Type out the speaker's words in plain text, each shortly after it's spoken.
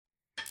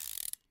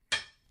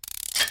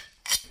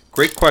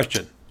Great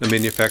question. The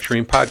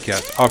Manufacturing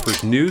Podcast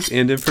offers news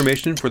and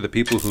information for the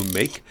people who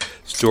make,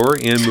 store,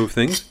 and move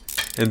things,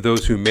 and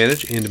those who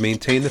manage and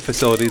maintain the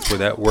facilities where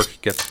that work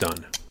gets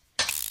done.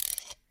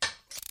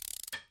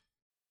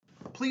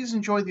 Please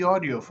enjoy the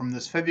audio from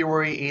this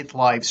February 8th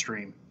live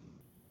stream.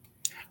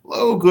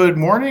 Hello, good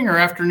morning or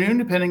afternoon,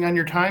 depending on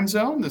your time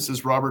zone. This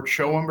is Robert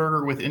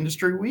Schoenberger with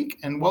Industry Week,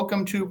 and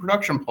welcome to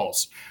Production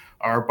Pulse,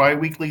 our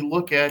bi-weekly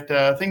look at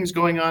things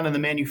going on in the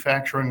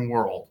manufacturing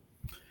world.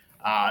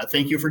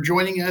 Thank you for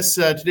joining us.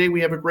 Today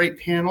we have a great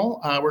panel.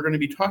 We're going to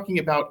be talking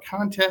about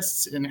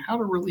contests and how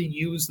to really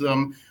use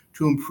them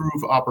to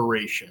improve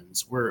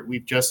operations.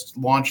 We've just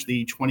launched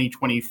the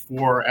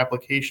 2024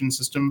 application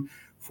system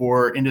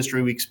for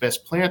Industry Week's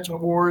Best Plant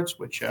Awards,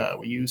 which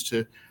we use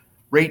to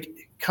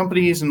rate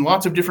companies in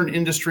lots of different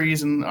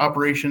industries and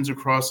operations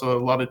across a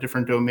lot of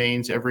different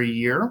domains every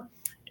year.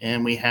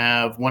 And we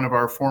have one of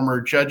our former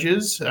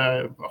judges,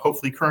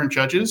 hopefully current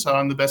judges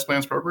on the Best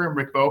Plants program,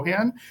 Rick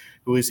Bohan,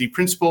 who is the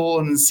principal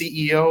and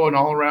CEO and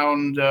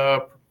all-around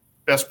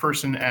best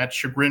person at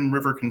Chagrin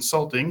River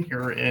Consulting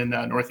here in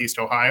Northeast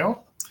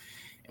Ohio.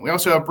 And we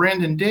also have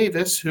Brandon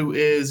Davis, who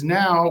is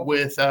now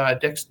with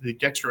the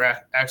Dexter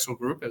Axle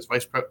Group as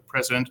Vice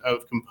President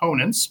of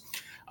Components.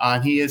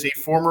 He is a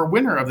former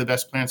winner of the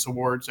Best Plants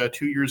Awards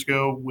 2 years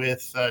ago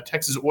with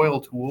Texas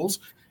Oil Tools,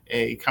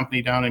 a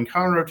company down in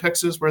Conroe,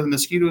 Texas, where the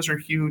mosquitoes are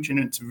huge and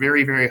it's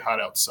very, very hot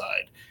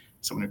outside.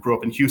 Someone who grew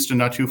up in Houston,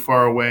 not too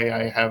far away,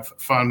 I have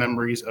fond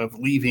memories of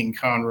leaving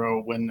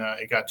Conroe when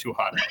it got too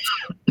hot.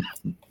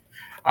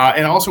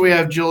 And also we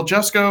have Jill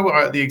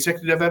Jusko, the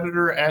executive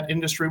editor at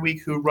Industry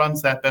Week, who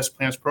runs that Best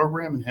Plants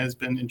program and has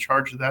been in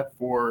charge of that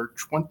for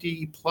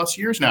 20 plus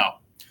years now.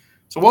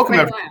 So welcome,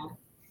 everyone.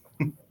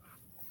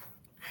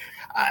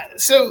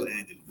 So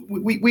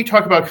we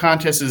talk about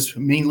contests as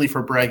mainly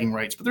for bragging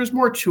rights, but there's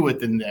more to it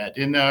than that.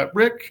 And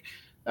Rick,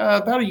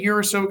 about a year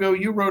or so ago,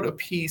 you wrote a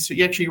piece.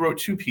 You actually wrote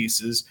two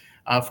pieces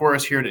for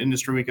us here at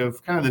Industry Week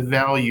of kind of the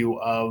value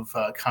of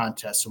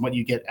contests and what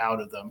you get out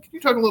of them. Can you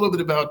talk a little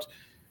bit about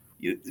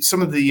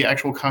some of the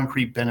actual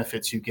concrete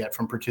benefits you get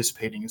from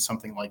participating in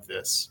something like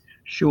this?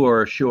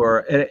 Sure.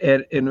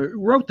 And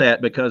wrote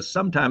that because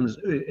sometimes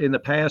in the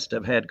past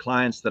I've had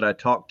clients that I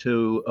talked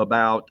to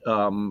about,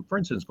 for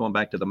instance, going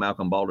back to the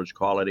Malcolm Baldrige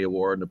Quality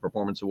Award and the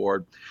Performance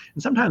Award.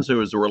 And sometimes there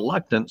was a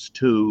reluctance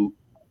to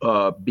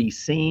be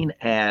seen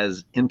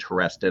as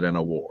interested in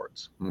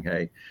awards.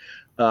 Okay.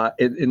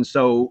 And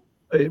so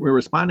we're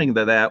responding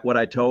to that. What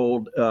I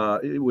told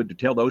would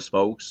tell those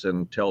folks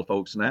and tell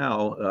folks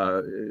now,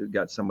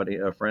 got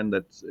a friend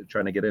that's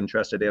trying to get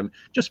interested in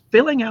just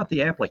filling out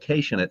the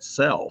application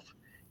itself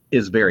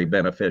is very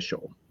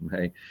beneficial.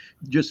 Okay,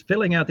 just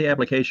filling out the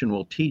application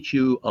will teach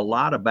you a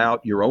lot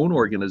about your own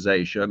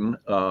organization,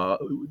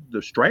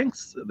 the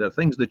strengths, the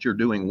things that you're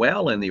doing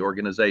well in the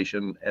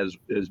organization as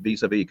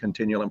vis-a-vis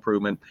continual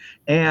improvement,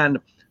 and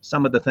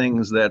some of the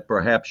things that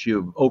perhaps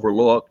you've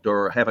overlooked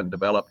or haven't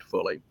developed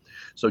fully.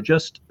 So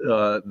just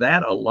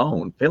that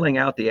alone, filling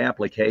out the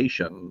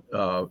application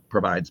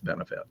provides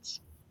benefits.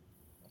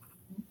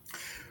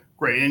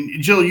 Great.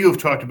 And Jill, you have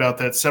talked about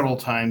that several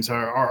times.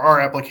 Our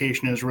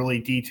application is really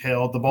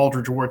detailed. The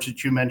Baldrige Awards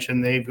that you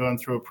mentioned, they've gone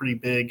through a pretty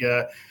big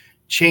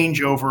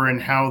changeover in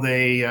how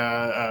they,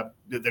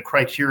 the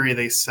criteria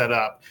they set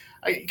up.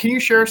 Can you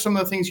share some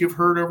of the things you've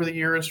heard over the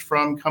years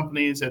from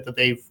companies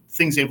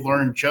things they've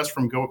learned just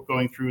from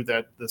going through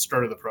the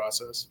start of the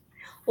process?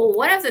 Well,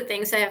 one of the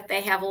things that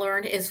they have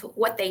learned is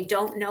what they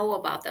don't know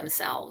about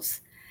themselves.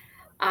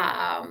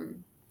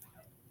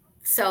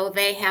 So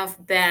they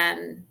have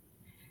been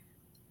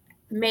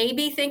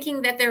maybe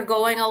thinking that they're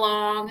going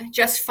along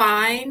just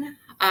fine,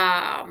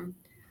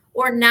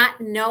 or not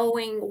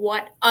knowing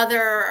what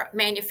other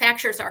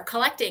manufacturers are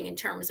collecting in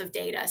terms of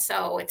data.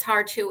 So it's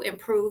hard to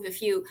improve if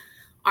you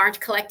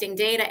aren't collecting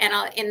data.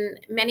 And in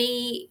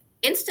many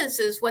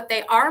instances, what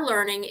they are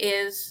learning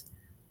is,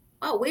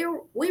 oh,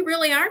 we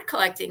really aren't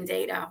collecting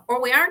data,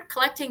 or we aren't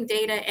collecting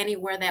data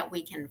anywhere that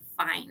we can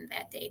find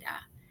that data.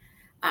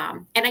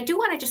 And I do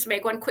want to just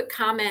make one quick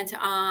comment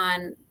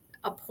on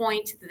a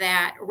point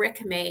that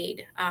Rick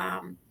made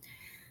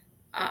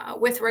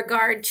with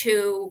regard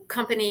to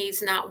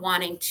companies not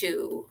wanting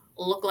to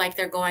look like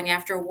they're going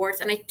after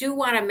awards. And I do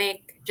want to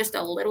make just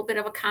a little bit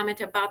of a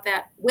comment about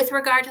that with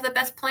regard to the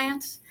Best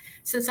Plants,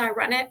 since I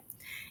run it,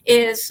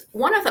 is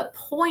one of the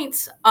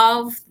points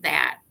of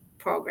that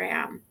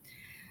program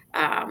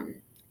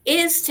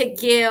is to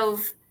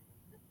give,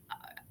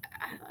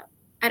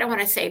 I don't want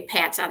to say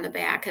pats on the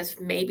back because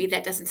maybe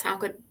that doesn't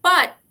sound good,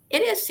 but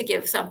it is to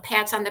give some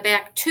pats on the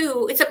back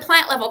to, it's a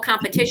plant level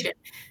competition.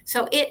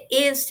 So it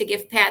is to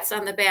give pats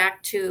on the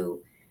back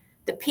to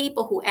the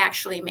people who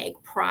actually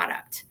make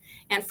product.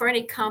 And for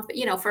any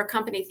company, for a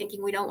company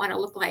thinking we don't want to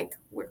look like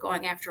we're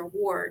going after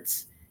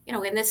awards,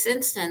 in this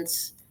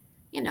instance,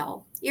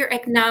 you're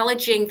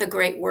acknowledging the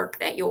great work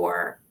that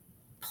your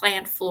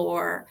plant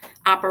floor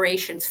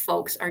operations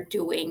folks are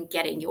doing,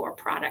 getting your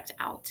product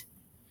out.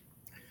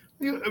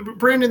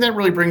 Brandon, that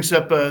really brings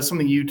up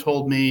something you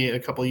told me a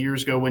couple of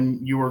years ago when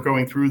you were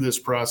going through this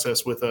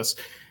process with us.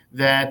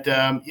 that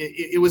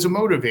it was a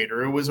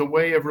motivator. It was a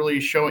way of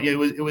really showing. It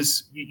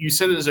was. You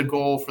set it as a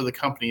goal for the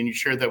company, and you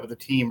shared that with the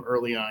team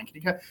early on. Can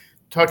you kind of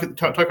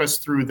talk us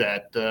through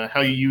that? How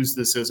you use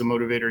this as a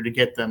motivator to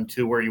get them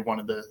to where you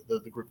wanted the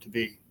group to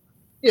be?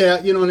 Yeah,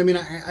 you know what I mean.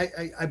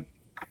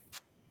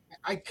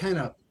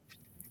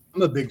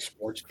 I'm a big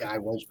sports guy. I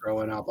was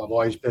growing up. I've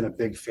always been a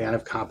big fan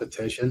of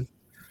competition,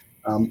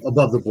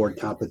 above the board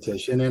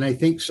competition, and I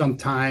think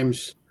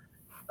sometimes.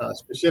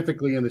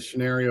 Specifically in the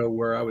scenario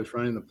where I was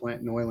running the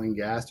plant in oil and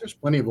gas, there's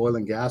plenty of oil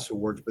and gas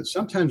awards, but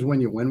sometimes when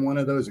you win one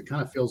of those, it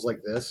kind of feels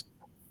like this.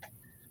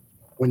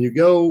 When you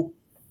go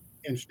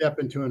and step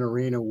into an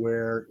arena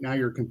where now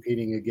you're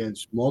competing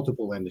against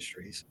multiple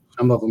industries,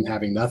 some of them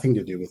having nothing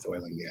to do with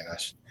oil and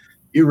gas,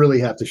 you really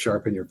have to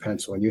sharpen your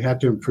pencil and you have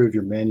to improve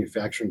your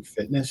manufacturing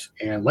fitness.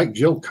 And like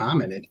Jill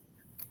commented,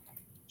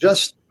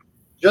 just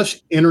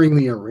entering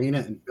the arena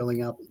and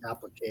filling out the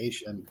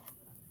application,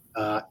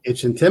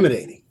 it's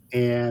intimidating.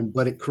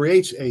 But it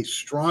creates a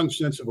strong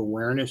sense of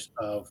awareness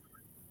of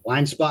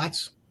blind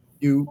spots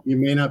you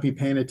may not be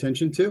paying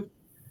attention to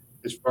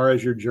as far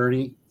as your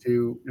journey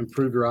to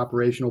improve your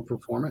operational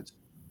performance.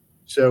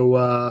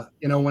 So,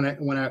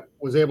 when I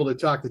was able to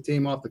talk the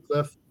team off the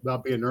cliff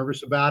about being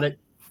nervous about it,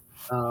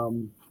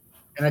 and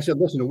I said,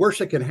 listen, the worst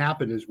that can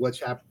happen is what's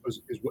happened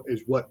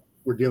is what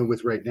we're dealing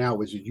with right now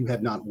is that you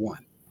have not won.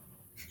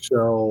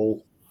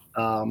 So,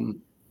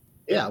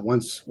 yeah,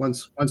 once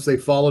they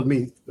followed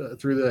me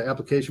through the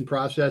application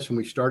process and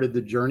we started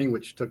the journey,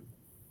 which took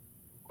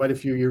quite a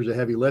few years of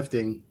heavy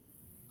lifting,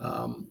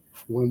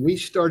 when we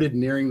started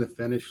nearing the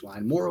finish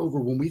line, moreover,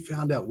 when we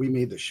found out we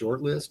made the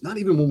short list, not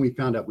even when we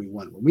found out we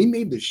won, when we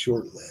made the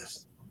short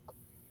list,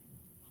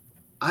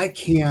 I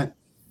can't,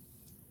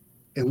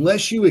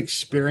 unless you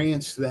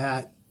experience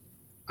that,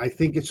 I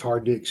think it's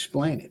hard to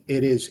explain it.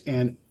 It is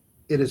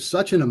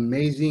such an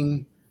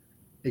amazing,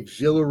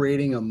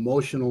 exhilarating,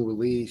 emotional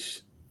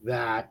release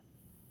that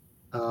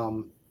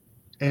and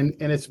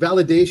it's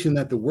validation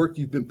that the work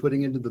you've been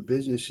putting into the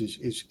business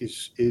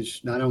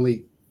is not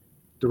only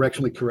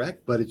directionally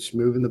correct, but it's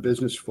moving the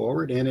business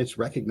forward, and it's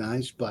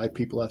recognized by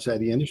people outside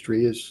the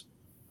industry as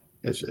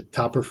a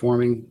top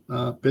performing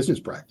business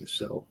practice.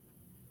 So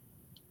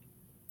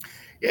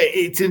yeah,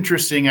 it's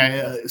interesting.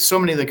 So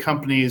many of the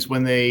companies,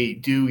 when they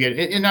do get,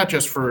 and not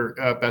just for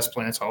Best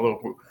Plants,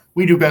 although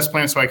we do Best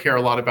Plants, so I care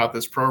a lot about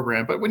this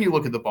program. But when you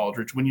look at the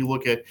Baldrige, when you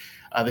look at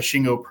the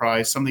Shingo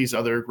Prize, some of these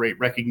other great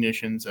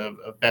recognitions of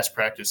best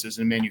practices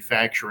in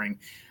manufacturing,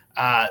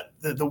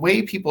 the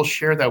way people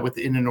share that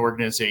within an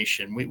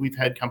organization, we've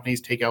had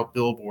companies take out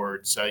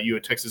billboards. You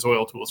at Texas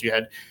Oil Tools, you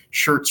had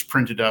shirts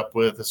printed up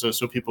with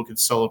so people could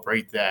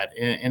celebrate that,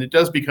 and it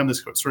does become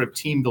this sort of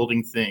team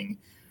building thing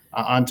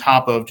on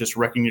top of just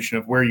recognition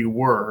of where you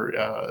were.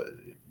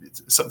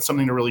 It's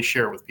something to really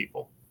share with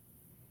people.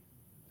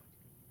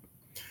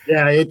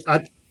 Yeah,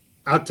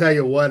 I'll tell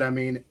you what. I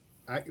mean,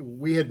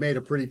 we had made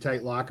a pretty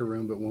tight locker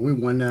room, but when we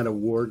won that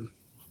award,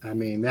 I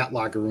mean, that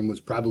locker room was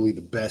probably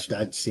the best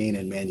I'd seen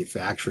in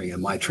manufacturing in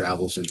my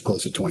travels in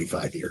close to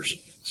 25 years.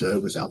 So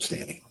it was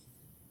outstanding.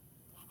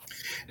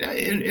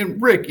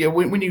 And Rick,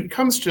 when it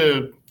comes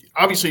to,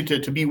 obviously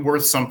to be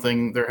worth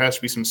something, there has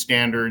to be some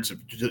standards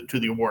to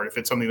the award. If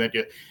it's something that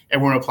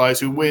everyone applies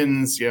who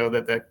wins,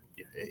 that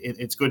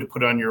it's good to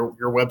put on your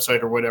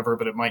website or whatever,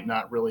 but it might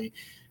not really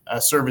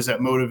serve as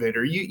that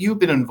motivator. You've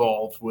been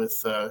involved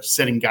with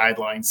setting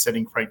guidelines,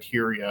 setting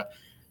criteria.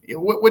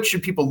 What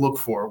should people look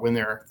for when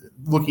they're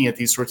looking at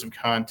these sorts of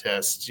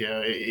contests?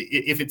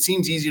 If it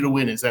seems easy to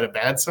win, is that a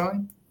bad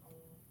sign?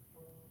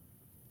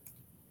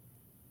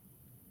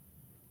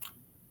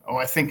 Oh,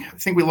 I think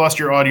we lost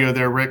your audio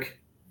there, Rick.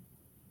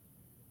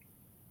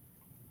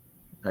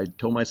 I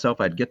told myself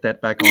I'd get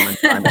that back on in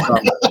time.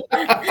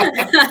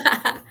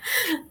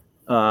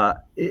 I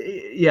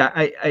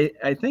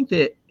think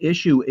the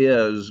issue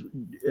is,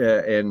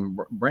 and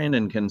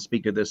Brandon can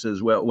speak to this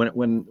as well,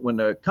 when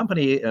a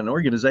company, an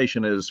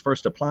organization is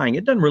first applying,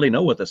 it doesn't really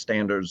know what the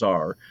standards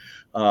are.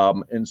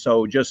 And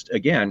so just,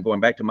 again, going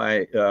back to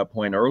my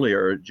point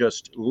earlier,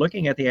 just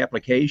looking at the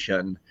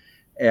application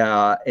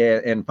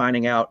and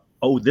finding out,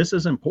 oh, this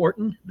is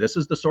important. This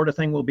is the sort of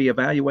thing we'll be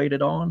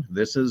evaluated on.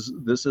 This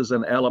is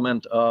an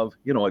element of,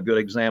 a good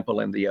example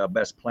in the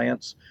Best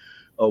Plants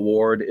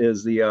Award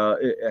is the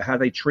how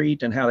they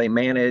treat and how they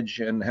manage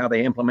and how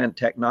they implement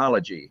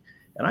technology.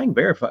 And I can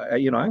verify,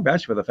 I can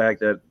vouch for the fact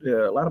that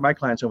a lot of my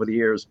clients over the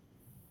years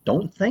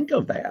don't think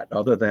of that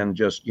other than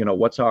just,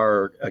 what's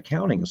our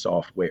accounting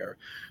software.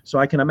 So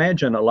I can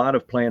imagine a lot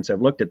of plants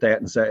have looked at that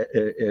and say,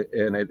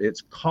 and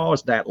it's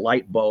caused that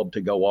light bulb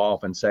to go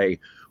off and say,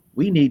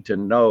 we need to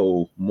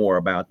know more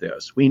about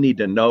this. We need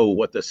to know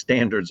what the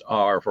standards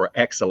are for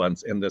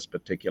excellence in this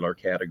particular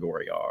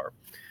category are.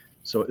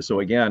 So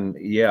again,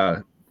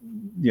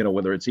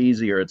 whether it's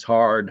easy or it's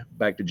hard,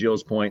 back to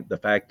Jill's point, the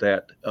fact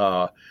that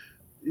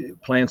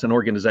plants and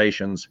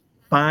organizations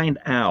find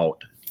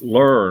out,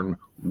 learn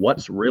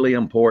what's really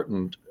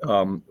important,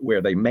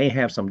 where they may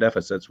have some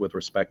deficits with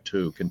respect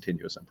to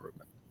continuous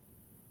improvement.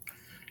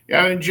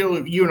 Yeah, and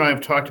Jill, you and I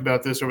have talked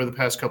about this over the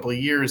past couple of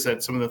years,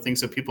 that some of the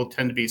things that people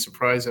tend to be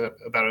surprised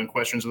about in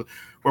questions,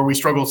 where we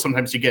struggle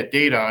sometimes to get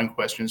data on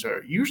questions,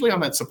 are usually on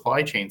that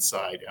supply chain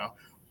side.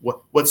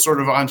 What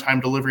sort of on-time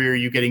delivery are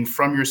you getting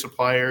from your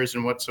suppliers,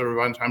 and what sort of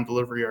on-time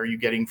delivery are you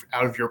getting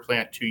out of your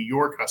plant to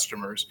your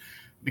customers?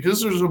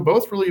 Because those are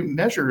both really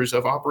measures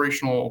of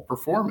operational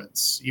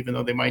performance, even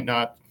though they might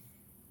not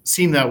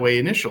seem that way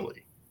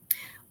initially.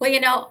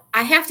 Well,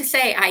 I have to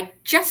say,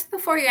 just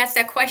before you asked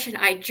that question,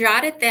 I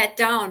jotted that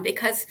down,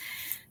 because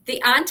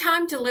the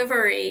on-time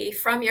delivery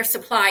from your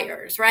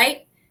suppliers,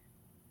 right?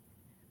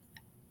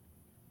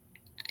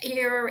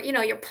 Your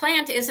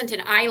plant isn't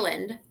an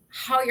island.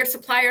 How your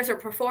suppliers are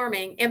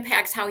performing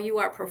impacts how you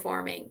are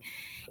performing.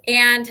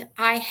 And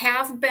I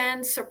have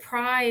been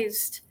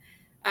surprised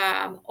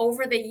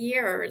over the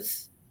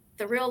years,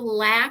 the real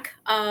lack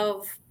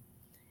of,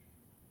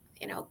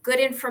 good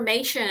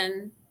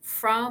information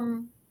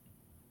from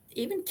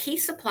even key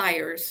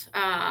suppliers,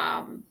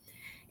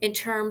 in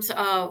terms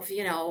of,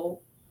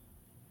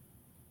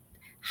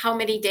 how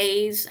many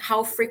days,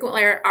 how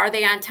frequently are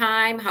they on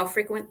time, how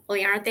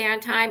frequently aren't they on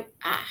time,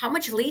 how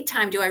much lead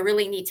time do I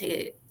really need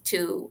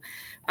to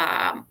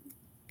um,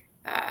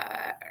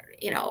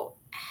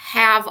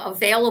 have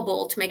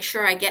available to make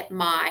sure I get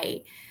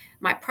my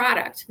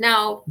product.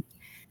 Now,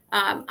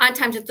 on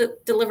time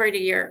delivery to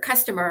your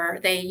customer,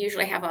 they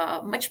usually have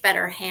a much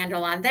better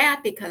handle on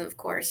that, because, of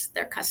course,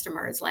 their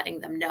customer is letting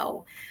them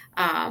know.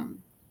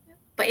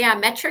 But yeah,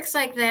 metrics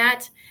like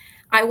that,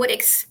 I would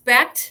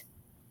expect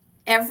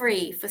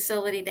every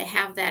facility to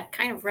have that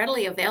kind of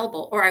readily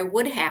available, or I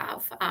would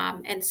have.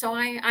 And so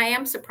I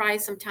am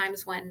surprised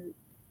sometimes when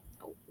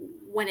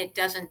it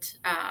doesn't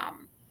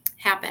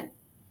happen.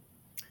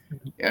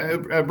 Yeah,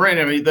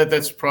 Brandon, I mean,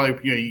 that's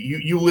probably,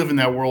 you live in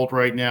that world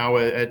right now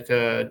at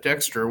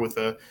Dexter with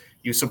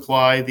you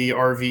supply the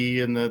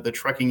RV and the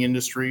trucking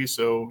industry.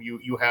 So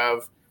you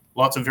have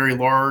lots of very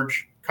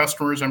large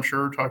customers, I'm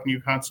sure, talking to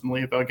you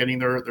constantly about getting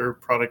their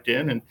product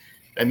in. And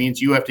that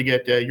means you have to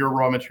get your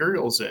raw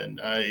materials in.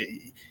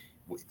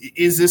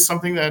 Is this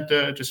something that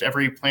just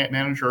every plant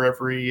manager,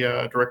 every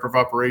director of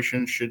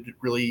operations should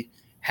really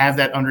have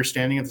that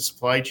understanding of the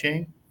supply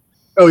chain?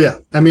 Oh yeah,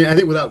 I mean, I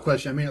think without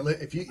question. I mean,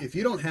 if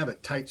you don't have a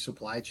tight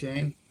supply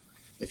chain,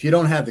 if you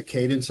don't have the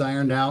cadence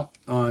ironed out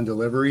on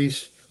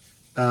deliveries,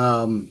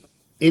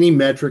 any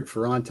metric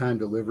for on-time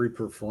delivery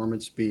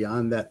performance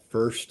beyond that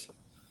first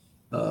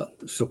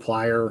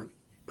supplier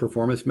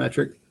performance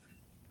metric,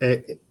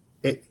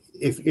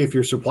 if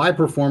your supply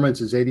performance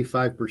is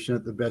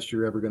 85%, the best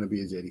you're ever going to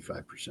be is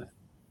 85%.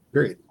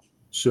 Period.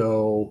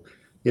 So,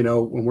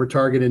 when we're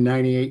targeting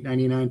 98,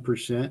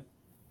 99%.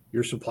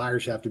 Your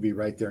suppliers have to be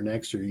right there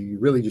next to you. You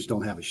really just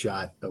don't have a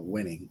shot of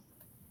winning.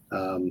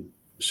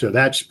 So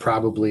that's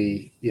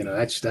probably,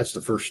 that's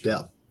the first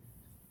step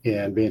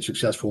in being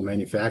successful in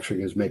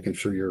manufacturing, is making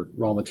sure your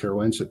raw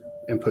material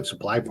input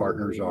supply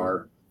partners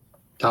are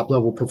top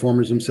level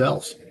performers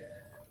themselves.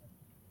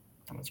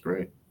 That's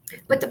great.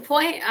 But the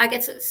point, I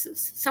guess,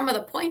 some of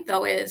the point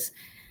though is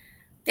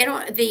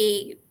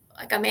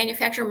like a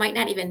manufacturer might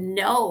not even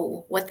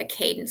know what the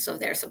cadence of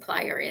their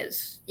supplier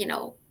is,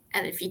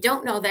 And if you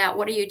don't know that,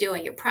 what are you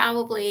doing? You're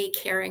probably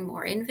carrying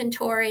more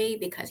inventory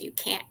because you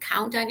can't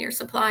count on your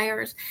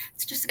suppliers.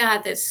 It's just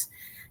got this,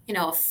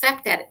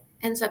 effect that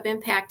ends up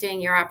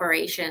impacting your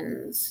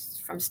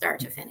operations from start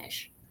to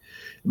finish.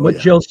 What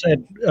Jill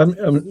said,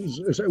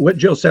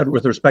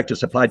 with respect to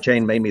supply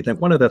chain made me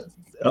think one of the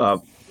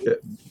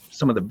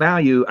some of the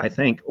value I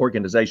think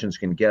organizations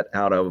can get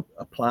out of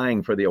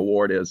applying for the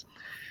award is,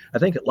 I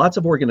think lots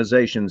of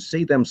organizations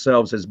see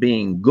themselves as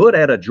being good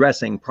at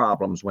addressing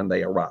problems when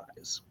they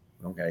arise.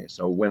 Okay,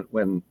 so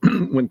when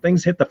when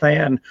things hit the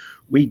fan,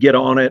 we get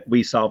on it,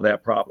 we solve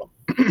that problem.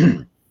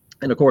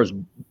 And of course,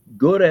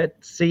 good at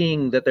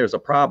seeing that there's a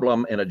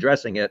problem and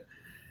addressing it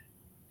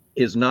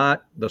is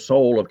not the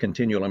soul of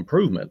continual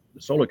improvement.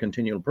 The soul of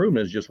continual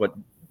improvement is just what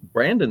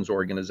Brandon's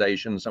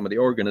organization, some of the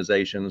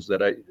organizations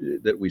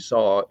that we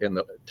saw in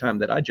the time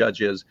that I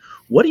judge, is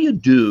what do you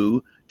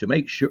do to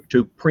make sure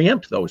to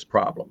preempt those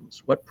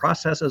problems? What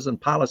processes and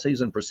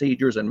policies and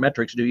procedures and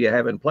metrics do you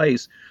have in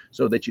place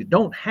so that you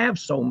don't have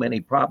so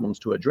many problems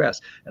to address?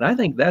 And I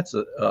think that's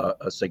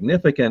a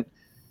significant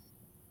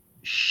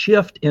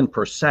shift in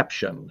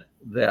perception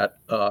that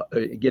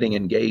getting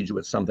engaged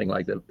with something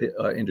like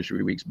the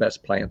Industry Week's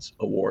Best Plants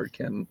Award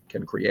can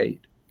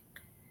create.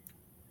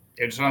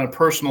 It's on a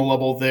personal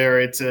level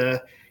there. It's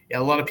a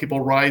lot of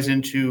people rise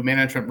into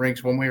management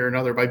ranks one way or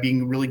another by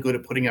being really good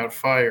at putting out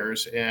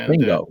fires. And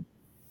Bingo.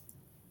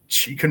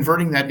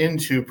 Converting that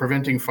into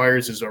preventing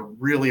fires is a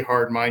really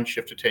hard mind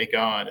shift to take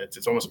on.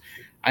 It's almost,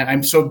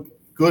 I'm so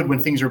good when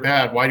things are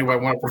bad. Why do I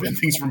want to prevent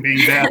things from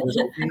being bad? There's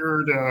a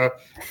weird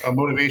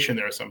motivation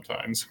there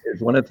sometimes.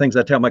 One of the things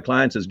I tell my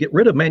clients is get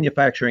rid of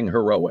manufacturing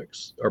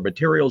heroics. Our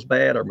material's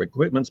bad, our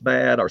equipment's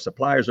bad, our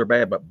suppliers are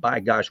bad, but by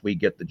gosh, we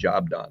get the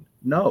job done.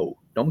 No,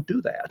 don't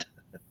do that.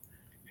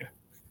 Yeah.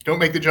 Don't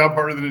make the job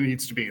harder than it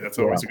needs to be. That's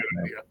always a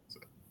good idea. So.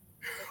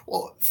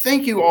 Well,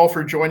 thank you all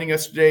for joining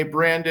us today.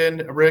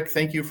 Brandon, Rick,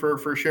 thank you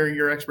for sharing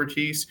your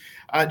expertise.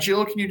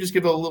 Jill, can you just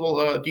give a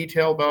little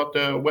detail about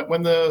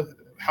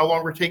how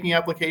long we're taking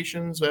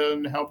applications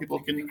and how people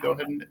can go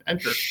ahead and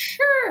enter?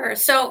 Sure.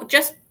 So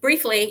just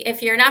briefly,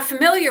 if you're not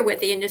familiar with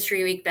the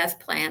Industry Week Best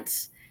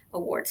Plants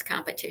Awards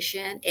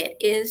competition, it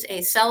is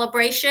a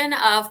celebration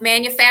of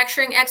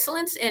manufacturing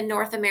excellence in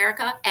North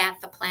America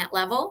at the plant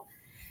level.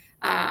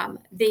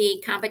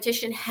 The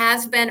competition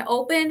has been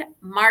open.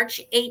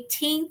 March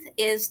 18th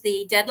is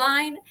the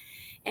deadline,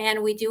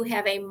 and we do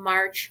have a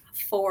March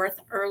 4th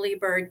early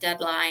bird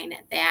deadline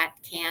that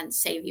can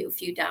save you a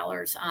few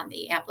dollars on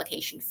the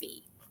application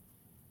fee.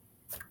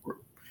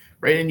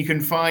 Right, and you can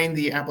find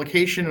the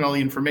application and all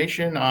the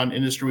information on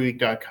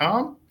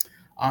industryweek.com.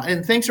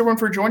 And thanks everyone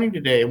for joining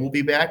today. We'll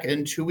be back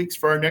in 2 weeks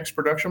for our next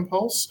Production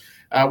Pulse,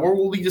 where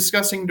we'll be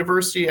discussing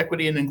diversity,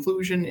 equity, and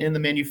inclusion in the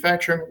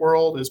manufacturing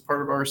world as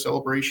part of our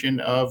celebration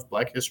of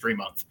Black History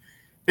Month.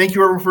 Thank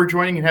you everyone for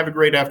joining, and have a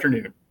great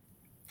afternoon.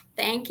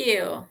 Thank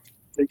you.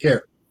 Take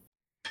care.